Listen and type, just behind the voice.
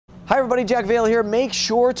Hi everybody, Jack Vale here. Make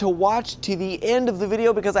sure to watch to the end of the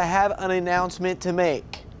video because I have an announcement to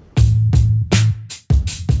make.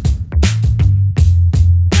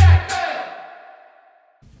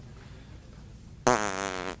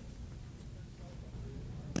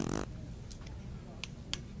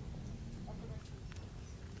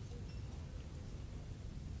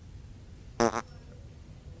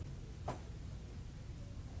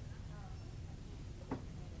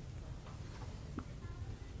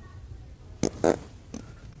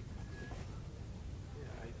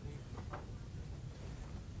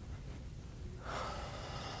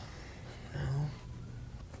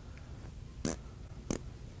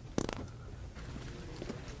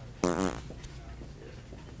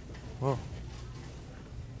 Whoa.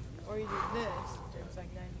 Or you do this, it's like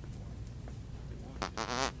 90.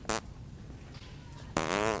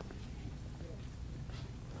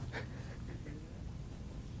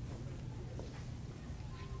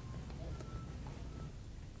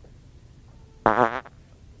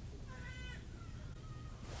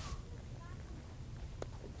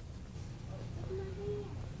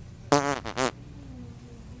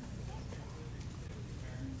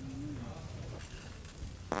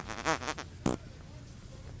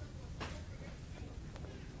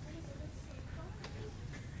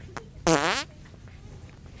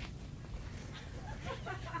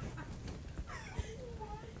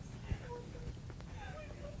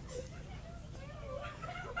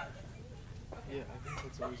 Yeah, I think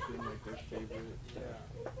that's always been like their favorite. Yeah.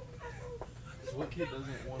 Because what kid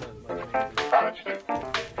doesn't want to like That's it.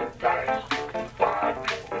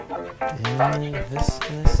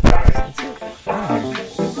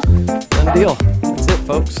 Done deal. That's it,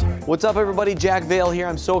 folks. What's up, everybody? Jack Vale here.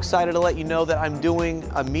 I'm so excited to let you know that I'm doing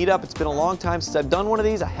a meetup. It's been a long time since I've done one of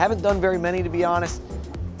these. I haven't done very many, to be honest.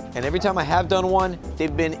 And every time I have done one,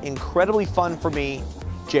 they've been incredibly fun for me.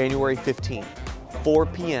 January 15th, 4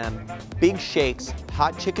 p.m., Big Shakes,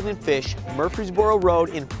 Hot Chicken and Fish, Murfreesboro Road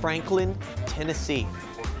in Franklin, Tennessee.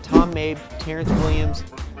 Tom Mabe, Terrence Williams,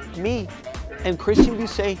 me, and Christian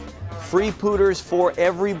Busset. Free Pooters for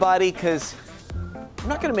everybody, because I'm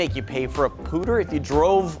not gonna make you pay for a Pooter if you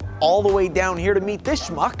drove all the way down here to meet this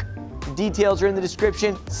schmuck. The details are in the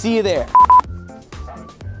description. See you there.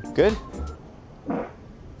 Good?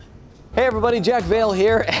 Hey everybody, Jack Vale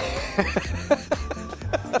here.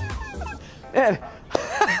 And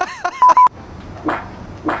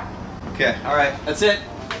okay, all right, that's it.